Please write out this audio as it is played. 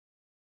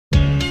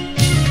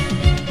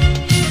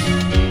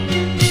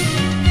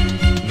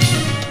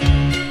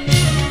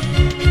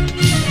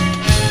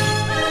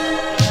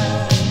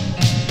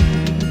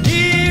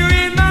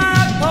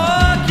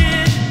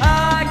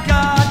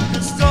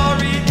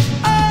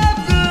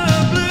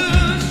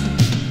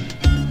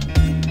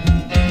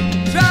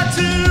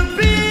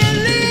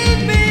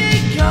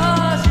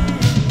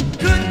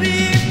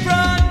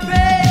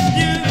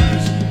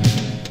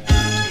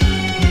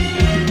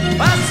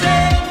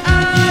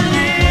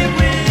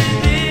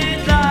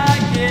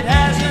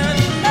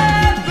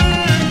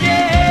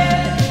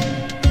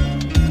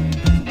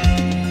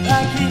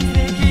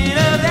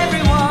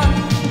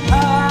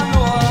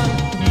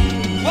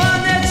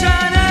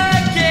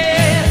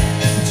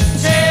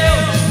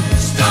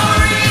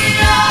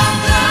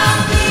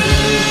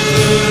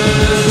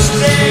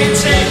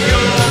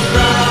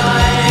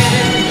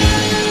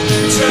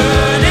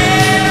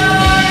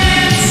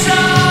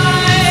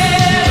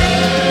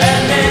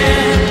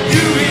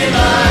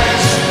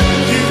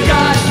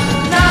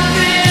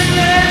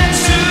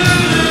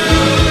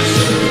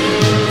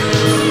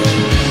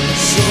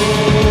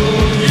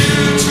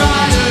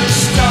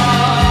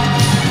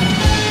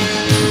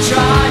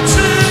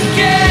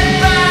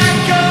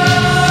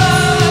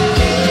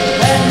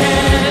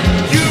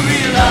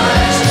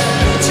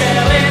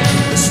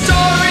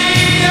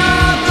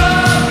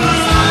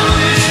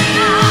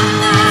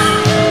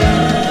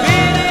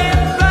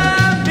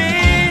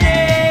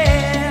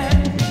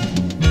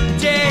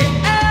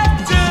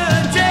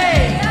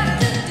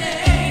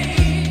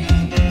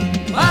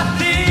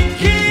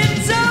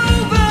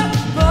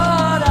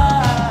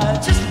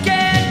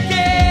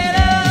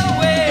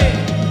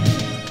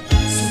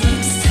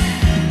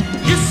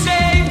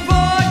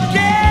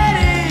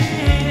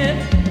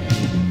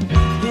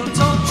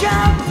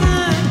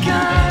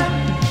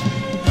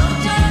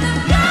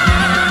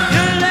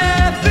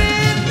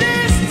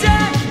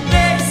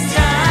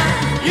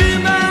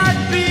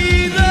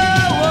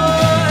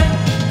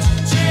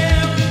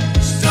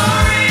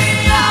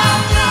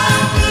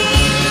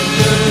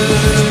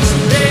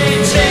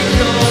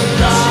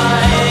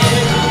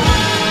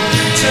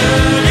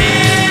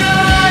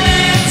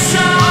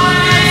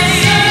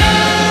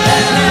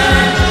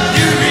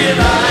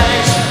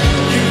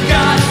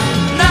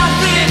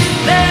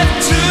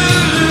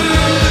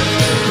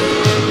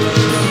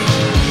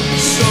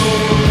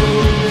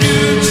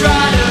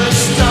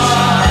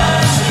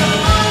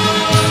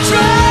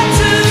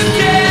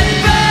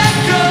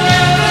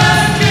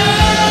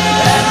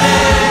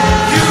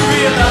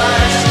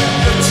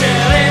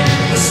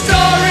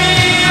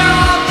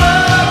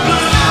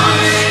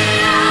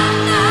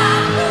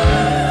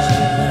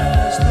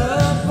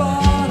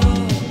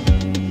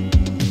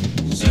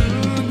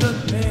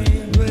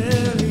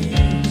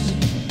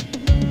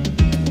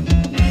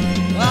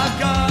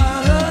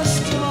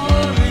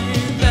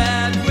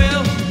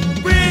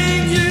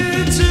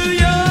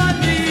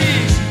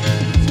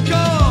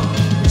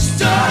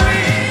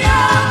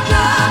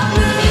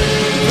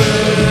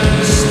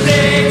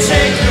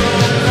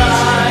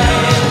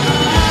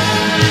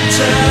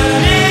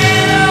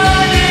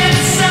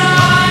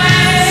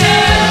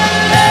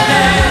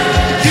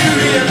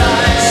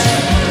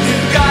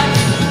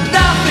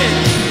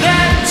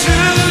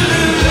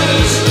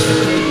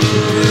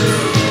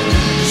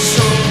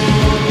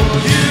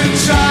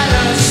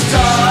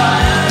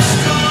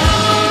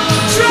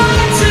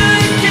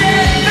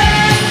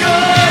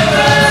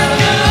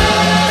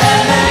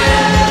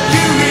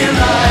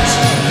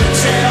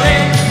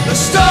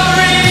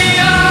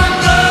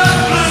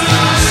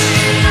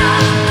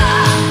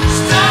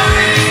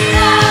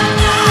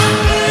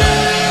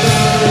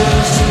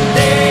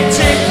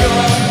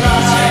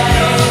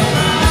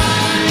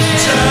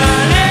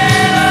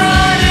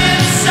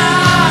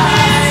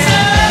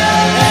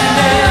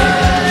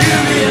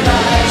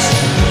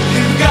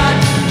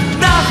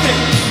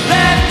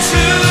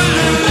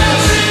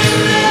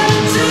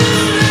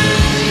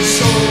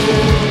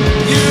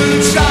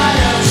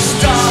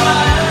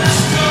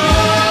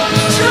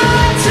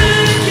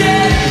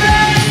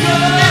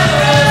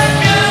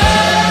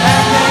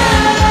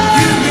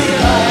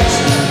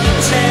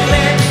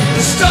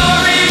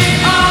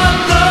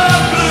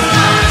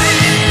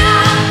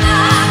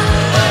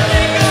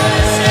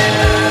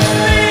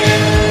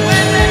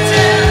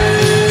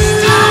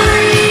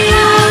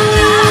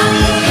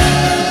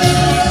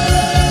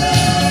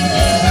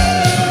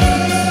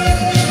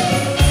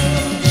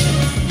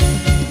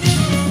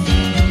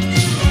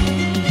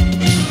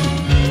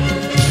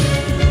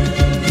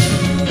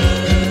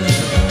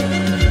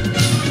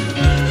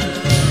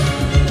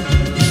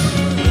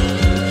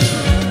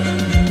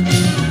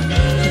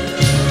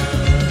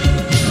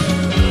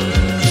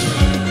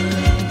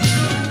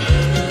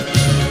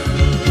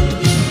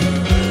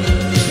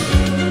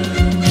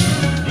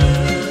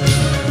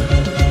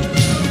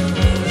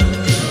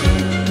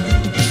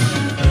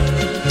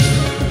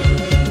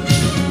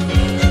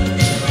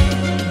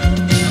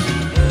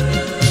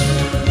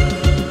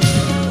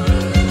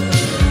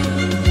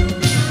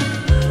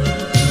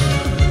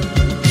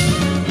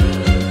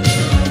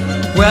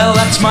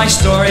That's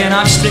my story and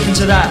I'm sticking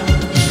to that.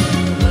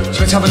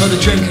 So let's have another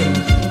drink and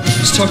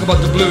let's talk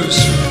about the blues.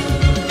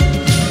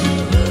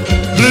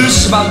 Blues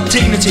is about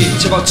dignity,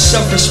 it's about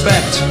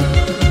self-respect.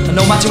 And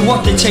no matter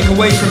what they take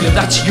away from you,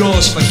 that's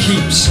yours for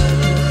keeps.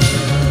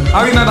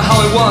 I remember how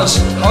it was,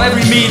 how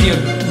every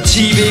medium, the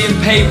TV and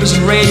papers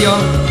and radio,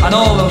 and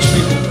all those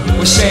people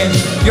were saying,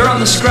 you're on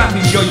the scrap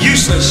heap, you're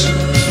useless.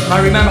 And I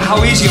remember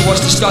how easy it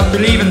was to start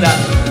believing that.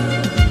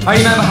 I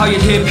remember how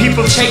you'd hear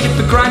people take it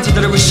for granted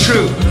that it was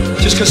true,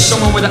 just because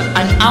someone with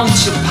an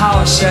ounce of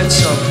power said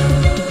so.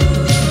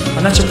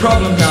 And that's a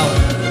problem now.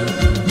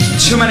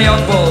 Too many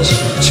oddballs,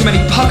 too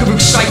many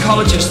pocketbook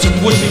psychologists and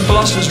would-be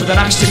philosophers with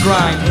an axe to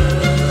grind.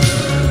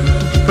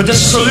 But there's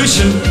a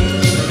solution.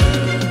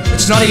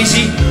 It's not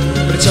easy,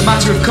 but it's a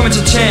matter of coming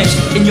to terms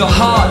in your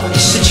heart with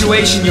the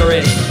situation you're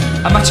in.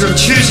 A matter of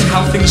choosing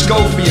how things go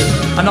for you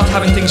and not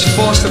having things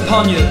forced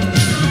upon you.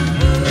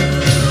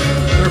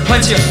 There are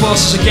plenty of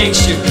forces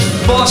against you,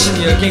 forcing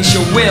you against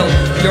your will,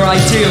 your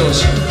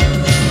ideals.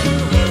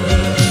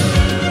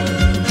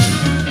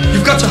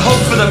 You've got to hope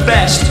for the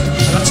best,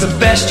 and that's the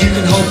best you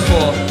can hope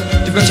for.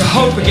 You've got to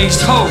hope against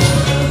hope.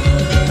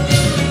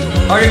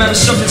 I remember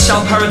something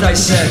Sal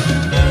Paradise said.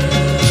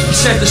 He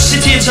said, the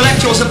city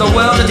intellectuals of the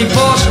world are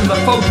divorced from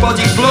the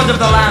folk-bodied blood of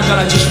the land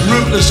and are just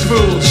rootless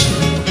fools.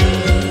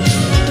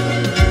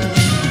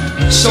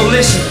 So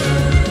listen,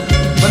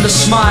 when the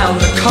smile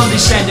and the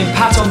condescending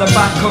pat on the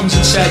back comes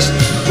and says,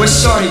 we're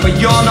sorry, but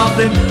you're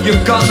nothing,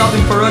 you've got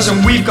nothing for us,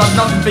 and we've got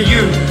nothing for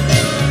you.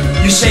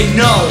 You say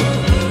no,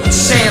 and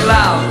say it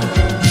loud.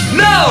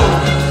 No!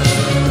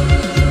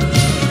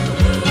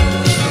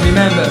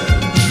 Remember,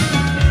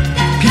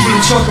 people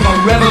who talk about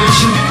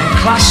revolution and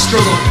class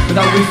struggle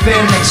without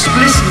referring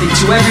explicitly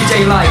to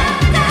everyday life,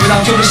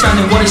 without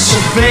understanding what is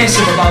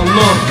subversive about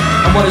love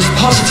and what is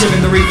positive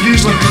in the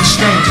refusal of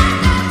constraint.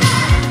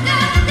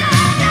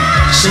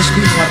 Such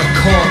people have a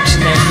corpse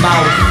in their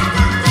mouth.